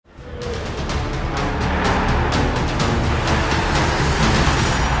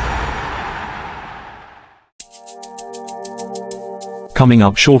Coming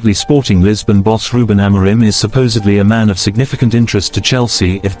up shortly, Sporting Lisbon boss Ruben Amorim is supposedly a man of significant interest to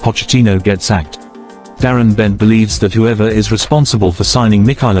Chelsea if Pochettino gets sacked. Darren Bent believes that whoever is responsible for signing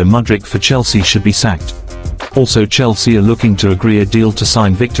Mudryk for Chelsea should be sacked. Also, Chelsea are looking to agree a deal to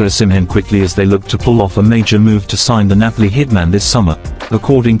sign Victor Osimhen quickly as they look to pull off a major move to sign the Napoli hitman this summer,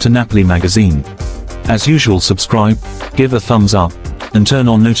 according to Napoli magazine. As usual, subscribe, give a thumbs up, and turn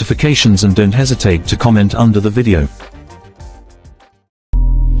on notifications, and don't hesitate to comment under the video.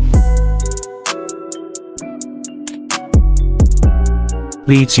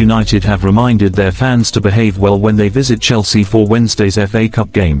 Leeds United have reminded their fans to behave well when they visit Chelsea for Wednesday's FA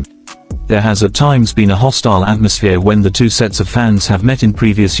Cup game. There has at times been a hostile atmosphere when the two sets of fans have met in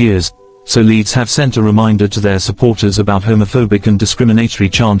previous years, so Leeds have sent a reminder to their supporters about homophobic and discriminatory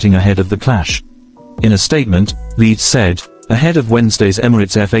chanting ahead of the clash. In a statement, Leeds said, ahead of Wednesday's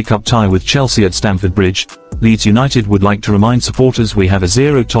Emirates FA Cup tie with Chelsea at Stamford Bridge, Leeds United would like to remind supporters we have a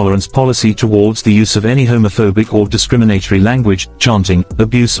zero-tolerance policy towards the use of any homophobic or discriminatory language, chanting,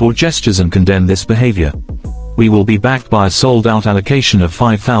 abuse or gestures, and condemn this behavior. We will be backed by a sold-out allocation of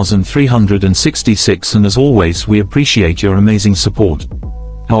 5,366, and as always we appreciate your amazing support.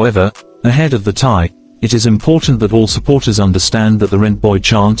 However, ahead of the tie, it is important that all supporters understand that the Rent Boy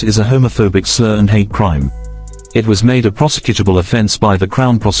chant is a homophobic slur and hate crime. It was made a prosecutable offence by the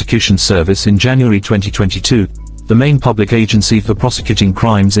Crown Prosecution Service in January 2022, the main public agency for prosecuting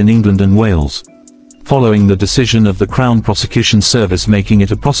crimes in England and Wales. Following the decision of the Crown Prosecution Service making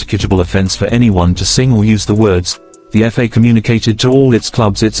it a prosecutable offence for anyone to sing or use the words, the FA communicated to all its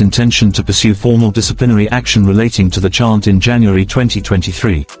clubs its intention to pursue formal disciplinary action relating to the chant in January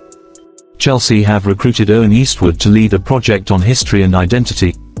 2023. Chelsea have recruited Owen Eastwood to lead a project on history and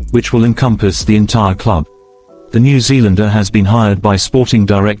identity, which will encompass the entire club. The New Zealander has been hired by sporting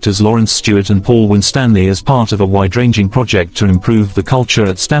directors Lawrence Stewart and Paul Winstanley as part of a wide-ranging project to improve the culture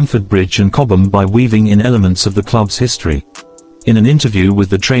at Stamford Bridge and Cobham by weaving in elements of the club's history. In an interview with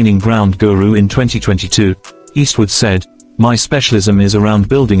the Training Ground Guru in 2022, Eastwood said, "My specialism is around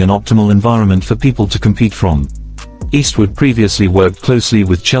building an optimal environment for people to compete from." Eastwood previously worked closely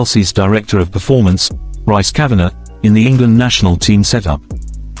with Chelsea's Director of Performance, Rhys Kavanagh, in the England national team setup.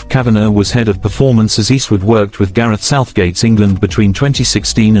 Kavanagh was head of performance as Eastwood worked with Gareth Southgate's England between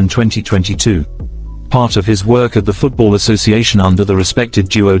 2016 and 2022. Part of his work at the Football Association under the respected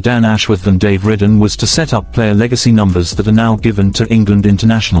duo Dan Ashworth and Dave Redden was to set up player legacy numbers that are now given to England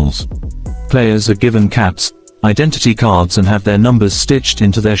internationals. Players are given caps, identity cards, and have their numbers stitched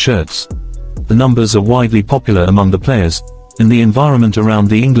into their shirts. The numbers are widely popular among the players, and the environment around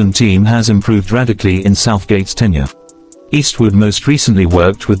the England team has improved radically in Southgate's tenure. Eastwood most recently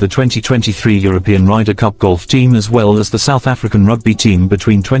worked with the 2023 European Ryder Cup golf team as well as the South African rugby team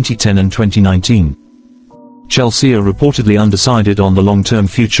between 2010 and 2019. Chelsea are reportedly undecided on the long-term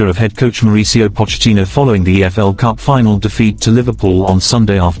future of head coach Mauricio Pochettino following the EFL Cup final defeat to Liverpool on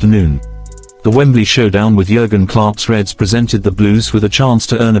Sunday afternoon. The Wembley showdown with Jurgen Klopp's Reds presented the Blues with a chance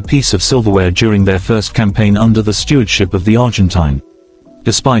to earn a piece of silverware during their first campaign under the stewardship of the Argentine.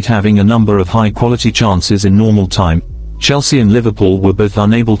 Despite having a number of high-quality chances in normal time, Chelsea and Liverpool were both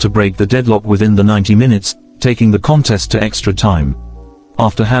unable to break the deadlock within the 90 minutes, taking the contest to extra time.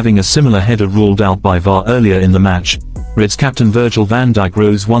 After having a similar header ruled out by VAR earlier in the match, Reds captain Virgil van Dijk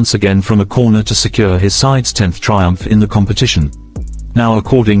rose once again from a corner to secure his side's 10th triumph in the competition. Now,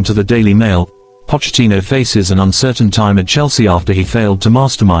 according to the Daily Mail, Pochettino faces an uncertain time at Chelsea after he failed to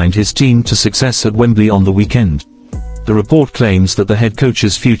mastermind his team to success at Wembley on the weekend. The report claims that the head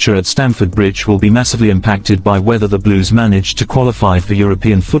coach's future at Stamford Bridge will be massively impacted by whether the Blues manage to qualify for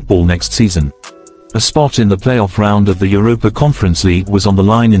European football next season. A spot in the playoff round of the Europa Conference League was on the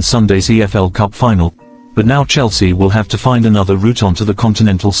line in Sunday's EFL Cup final, but now Chelsea will have to find another route onto the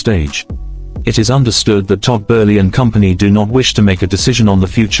continental stage. It is understood that Todd Boehly and company do not wish to make a decision on the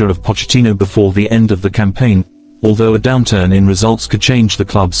future of Pochettino before the end of the campaign, although a downturn in results could change the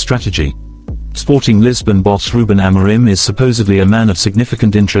club's strategy. Sporting Lisbon boss Ruben Amorim is supposedly a man of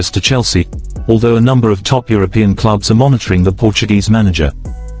significant interest to Chelsea, although a number of top European clubs are monitoring the Portuguese manager.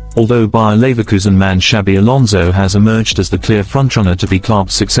 Although Bayer Leverkusen man Xabi Alonso has emerged as the clear frontrunner to be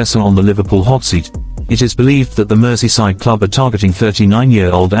Klopp's successor on the Liverpool hot seat, it is believed that the Merseyside club are targeting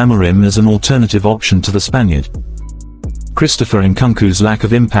 39-year-old Amorim as an alternative option to the Spaniard. Christopher Nkunku's lack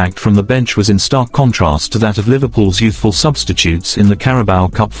of impact from the bench was in stark contrast to that of Liverpool's youthful substitutes in the Carabao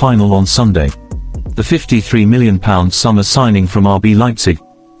Cup final on Sunday. The £53 million summer signing from RB Leipzig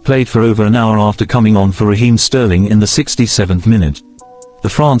played for over an hour after coming on for Raheem Sterling in the 67th minute. The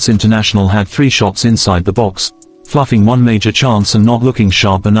France international had 3 shots inside the box, fluffing one major chance and not looking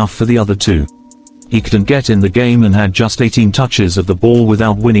sharp enough for the other 2. He couldn't get in the game and had just 18 touches of the ball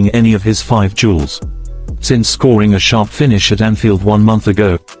without winning any of his 5 duels. Since scoring a sharp finish at Anfield 1 month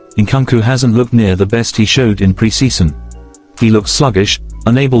ago, Nkunku hasn't looked near the best he showed in pre-season. He looks sluggish,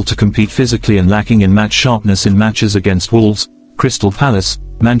 unable to compete physically and lacking in match sharpness in matches against Wolves, Crystal Palace,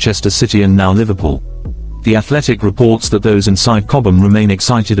 Manchester City and now Liverpool. The Athletic reports that those inside Cobham remain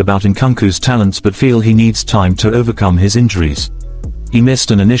excited about Nkunku's talents but feel he needs time to overcome his injuries. He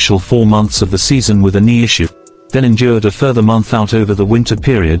missed an initial 4 months of the season with a knee issue, then endured a further month out over the winter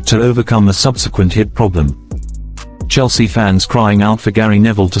period to overcome a subsequent hip problem. Chelsea fans crying out for Gary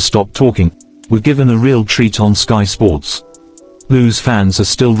Neville to stop talking were given a real treat on Sky Sports. Blues fans are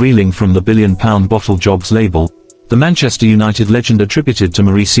still reeling from the £1 billion bottle jobs label the Manchester United legend attributed to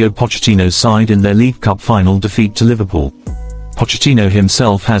Mauricio Pochettino's side in their League Cup final defeat to Liverpool. Pochettino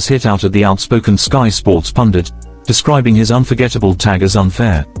himself has hit out at the outspoken Sky Sports pundit, describing his unforgettable tag as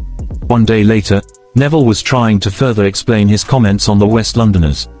unfair. 1 day later, Neville was trying to further explain his comments on the West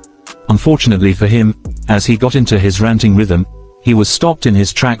Londoners. Unfortunately for him, as he got into his ranting rhythm, he was stopped in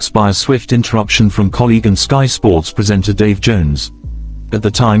his tracks by a swift interruption from colleague and Sky Sports presenter Dave Jones. At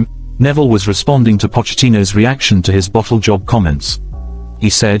the time, Neville was responding to Pochettino's reaction to his bottle job comments.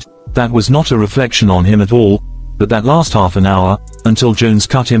 He said, that was not a reflection on him at all, but that last half an hour, until Jones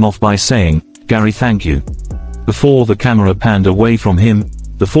cut him off by saying, Gary, thank you. Before the camera panned away from him,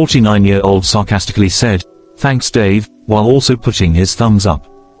 the 49-year-old sarcastically said, thanks Dave, while also putting his thumbs up.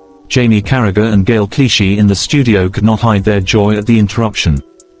 Jamie Carragher and Gail Clichy in the studio could not hide their joy at the interruption.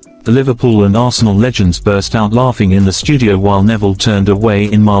 The Liverpool and Arsenal legends burst out laughing in the studio while Neville turned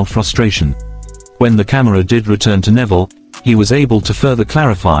away in mild frustration. When the camera did return to Neville, he was able to further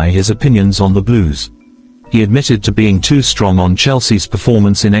clarify his opinions on the Blues. He admitted to being too strong on Chelsea's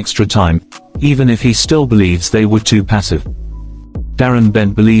performance in extra time, even if he still believes they were too passive. Darren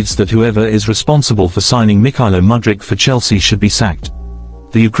Bent believes that whoever is responsible for signing Mykhailo Mudryk for Chelsea should be sacked.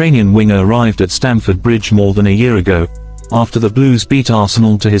 The Ukrainian winger arrived at Stamford Bridge more than a year ago, after the Blues beat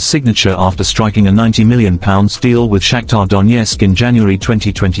Arsenal to his signature after striking a £90 million deal with Shakhtar Donetsk in January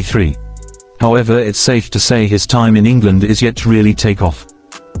 2023. However, it's safe to say his time in England is yet to really take off.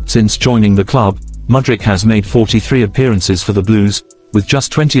 Since joining the club, Mudryk has made 43 appearances for the Blues, with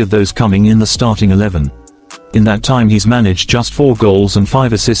just 20 of those coming in the starting 11. In that time he's managed just 4 goals and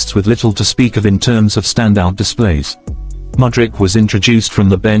 5 assists with little to speak of in terms of standout displays. Mudryk was introduced from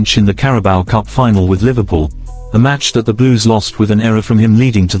the bench in the Carabao Cup final with Liverpool, a match that the Blues lost with an error from him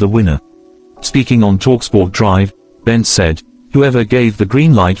leading to the winner. Speaking on TalkSport Drive, Bent said, whoever gave the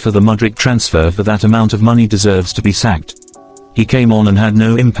green light for the Mudryk transfer for that amount of money deserves to be sacked. He came on and had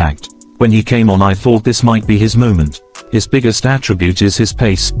no impact. When he came on I thought this might be his moment. His biggest attribute is his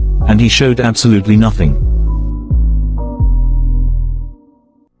pace, and he showed absolutely nothing.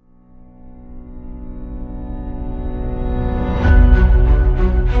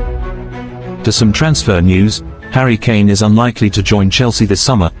 To some transfer news, Harry Kane is unlikely to join Chelsea this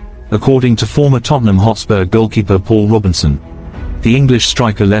summer, according to former Tottenham Hotspur goalkeeper Paul Robinson. The English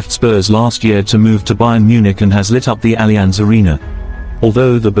striker left Spurs last year to move to Bayern Munich and has lit up the Allianz Arena.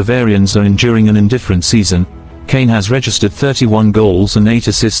 Although the Bavarians are enduring an indifferent season, Kane has registered 31 goals and 8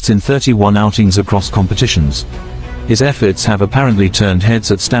 assists in 31 outings across competitions. His efforts have apparently turned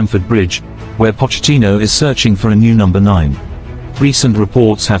heads at Stamford Bridge, where Pochettino is searching for a new number 9. Recent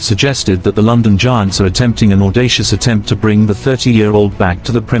reports have suggested that the London Giants are attempting an audacious attempt to bring the 30-year-old back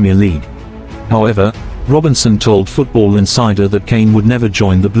to the Premier League. However, Robinson told Football Insider that Kane would never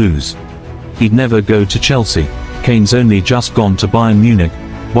join the Blues. He'd never go to Chelsea. Kane's only just gone to Bayern Munich,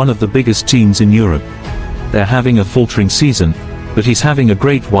 one of the biggest teams in Europe. They're having a faltering season, but he's having a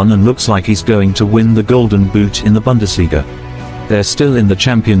great one and looks like he's going to win the Golden Boot in the Bundesliga. They're still in the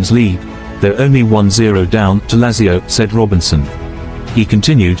Champions League, they're only 1-0 down to Lazio, said Robinson. He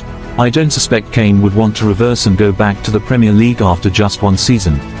continued, I don't suspect Kane would want to reverse and go back to the Premier League after just 1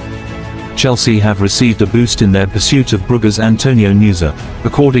 season. Chelsea have received a boost in their pursuit of Brugge's Antonio Nusa.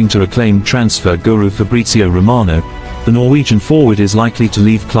 According to acclaimed transfer guru Fabrizio Romano, the Norwegian forward is likely to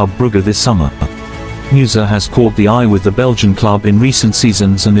leave Club Brugge this summer. Nusa has caught the eye with the Belgian club in recent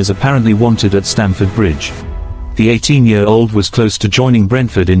seasons and is apparently wanted at Stamford Bridge. The 18-year-old was close to joining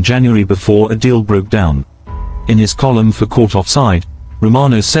Brentford in January before a deal broke down. In his column for Caught Offside,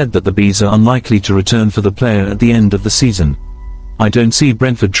 Romano said that the Bees are unlikely to return for the player at the end of the season. I don't see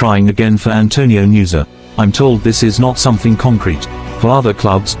Brentford trying again for Antonio Nusa. I'm told this is not something concrete. For other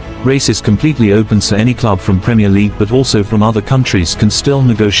clubs, race is completely open so any club from Premier League but also from other countries can still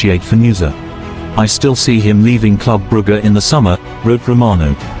negotiate for Nusa. I still see him leaving Club Brugge in the summer, wrote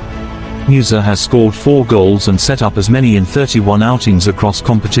Romano. Nusa has scored 4 goals and set up as many in 31 outings across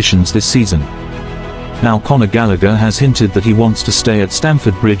competitions this season. Now Conor Gallagher has hinted that he wants to stay at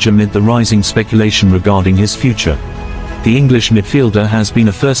Stamford Bridge amid the rising speculation regarding his future. The English midfielder has been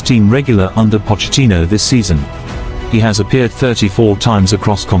a first-team regular under Pochettino this season. He has appeared 34 times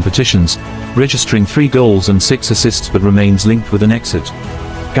across competitions, registering 3 goals and 6 assists, but remains linked with an exit.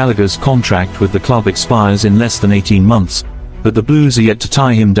 Gallagher's contract with the club expires in less than 18 months, but the Blues are yet to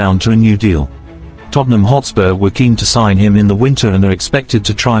tie him down to a new deal. Tottenham Hotspur were keen to sign him in the winter and are expected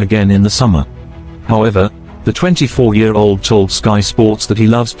to try again in the summer. However, the 24-year-old told Sky Sports that he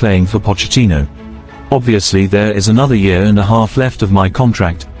loves playing for Pochettino. "Obviously there is another year and a half left of my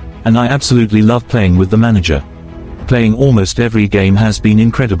contract, and I absolutely love playing with the manager. Playing almost every game has been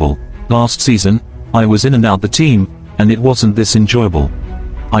incredible. Last season, I was in and out the team, and it wasn't this enjoyable.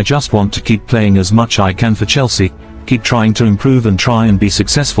 I just want to keep playing as much I can for Chelsea, keep trying to improve and try and be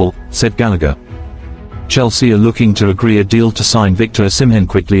successful," said Gallagher. Chelsea are looking to agree a deal to sign Victor Osimhen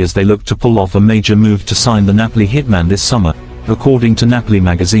quickly as they look to pull off a major move to sign the Napoli hitman this summer, according to Napoli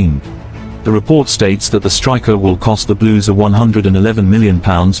magazine. The report states that the striker will cost the Blues £111 million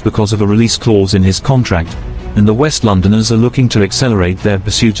because of a release clause in his contract, and the West Londoners are looking to accelerate their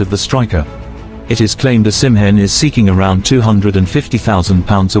pursuit of the striker. It is claimed Osimhen is seeking around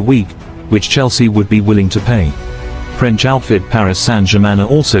 £250,000 a week, which Chelsea would be willing to pay. French outfit Paris Saint-Germain are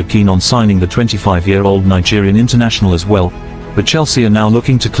also keen on signing the 25-year-old Nigerian international as well, but Chelsea are now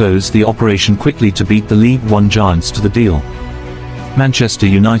looking to close the operation quickly to beat the League One giants to the deal. Manchester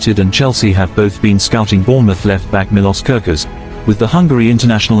United and Chelsea have both been scouting Bournemouth left-back Milos Kerkez, with the Hungary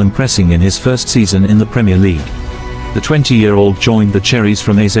international impressing in his first season in the Premier League. The 20-year-old joined the Cherries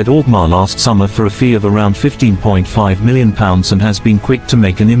from AZ Alkmaar last summer for a fee of around £15.5 million and has been quick to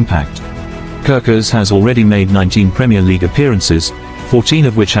make an impact. Kerkez has already made 19 Premier League appearances, 14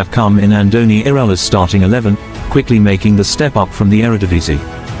 of which have come in Andoni Iraola's starting 11, quickly making the step up from the Eredivisie.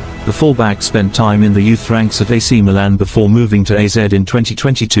 The fullback spent time in the youth ranks at AC Milan before moving to AZ in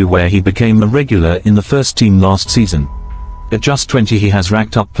 2022, where he became a regular in the first team last season. At just 20 he has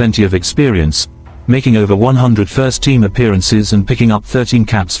racked up plenty of experience, making over 100 first-team appearances and picking up 13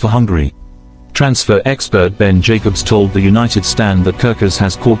 caps for Hungary. Transfer expert Ben Jacobs told the United Stand that Kerkez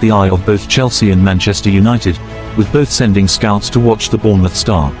has caught the eye of both Chelsea and Manchester United, with both sending scouts to watch the Bournemouth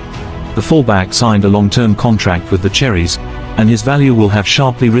star. The fullback signed a long-term contract with the Cherries, and his value will have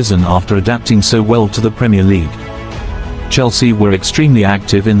sharply risen after adapting so well to the Premier League. Chelsea were extremely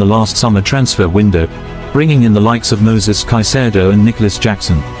active in the last summer transfer window, bringing in the likes of Moses Caicedo and Nicholas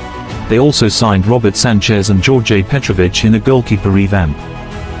Jackson. They also signed Robert Sanchez and George Petrovic in a goalkeeper revamp.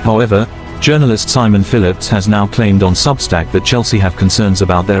 However, journalist Simon Phillips has now claimed on Substack that Chelsea have concerns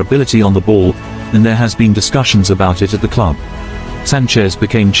about their ability on the ball, and there has been discussions about it at the club. Sanchez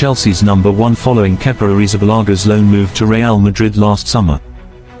became Chelsea's number 1 following Kepa Arrizabalaga's loan move to Real Madrid last summer.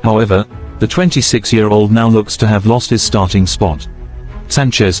 However, the 26-year-old now looks to have lost his starting spot.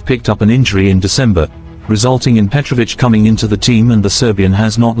 Sanchez picked up an injury in December, resulting in Petrovic coming into the team, and the Serbian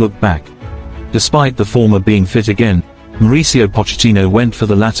has not looked back. Despite the former being fit again, Mauricio Pochettino went for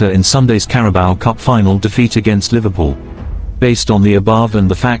the latter in Sunday's Carabao Cup final defeat against Liverpool. Based on the above and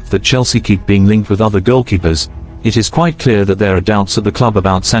the fact that Chelsea keep being linked with other goalkeepers, it is quite clear that there are doubts at the club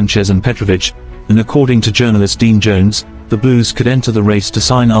about Sanchez and Petrovic, and according to journalist Dean Jones, the Blues could enter the race to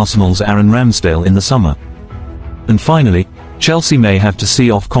sign Arsenal's Aaron Ramsdale in the summer. And finally, Chelsea may have to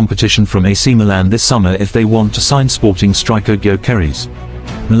see off competition from AC Milan this summer if they want to sign Sporting striker Gyokeres.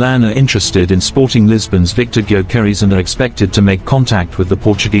 Milan are interested in Sporting Lisbon's Victor Gyokeres and are expected to make contact with the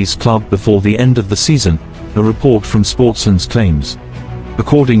Portuguese club before the end of the season, a report from Sportsense claims.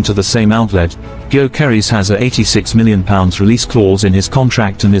 According to the same outlet, Gyokeres has a £86 million release clause in his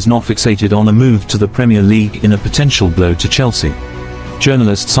contract and is not fixated on a move to the Premier League in a potential blow to Chelsea.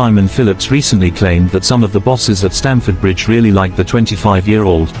 Journalist Simon Phillips recently claimed that some of the bosses at Stamford Bridge really like the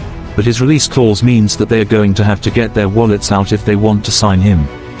 25-year-old, but his release clause means that they are going to have to get their wallets out if they want to sign him.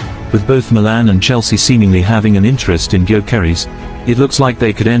 With both Milan and Chelsea seemingly having an interest in Gyokeres, it looks like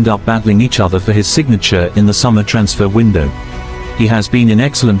they could end up battling each other for his signature in the summer transfer window. He has been in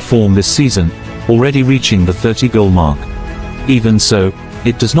excellent form this season, already reaching the 30-goal mark. Even so,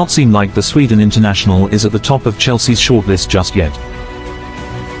 it does not seem like the Sweden international is at the top of Chelsea's shortlist just yet.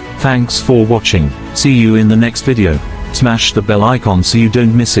 Thanks for watching. See you in the next video. Smash the bell icon so you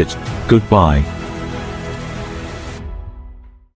don't miss it. Goodbye.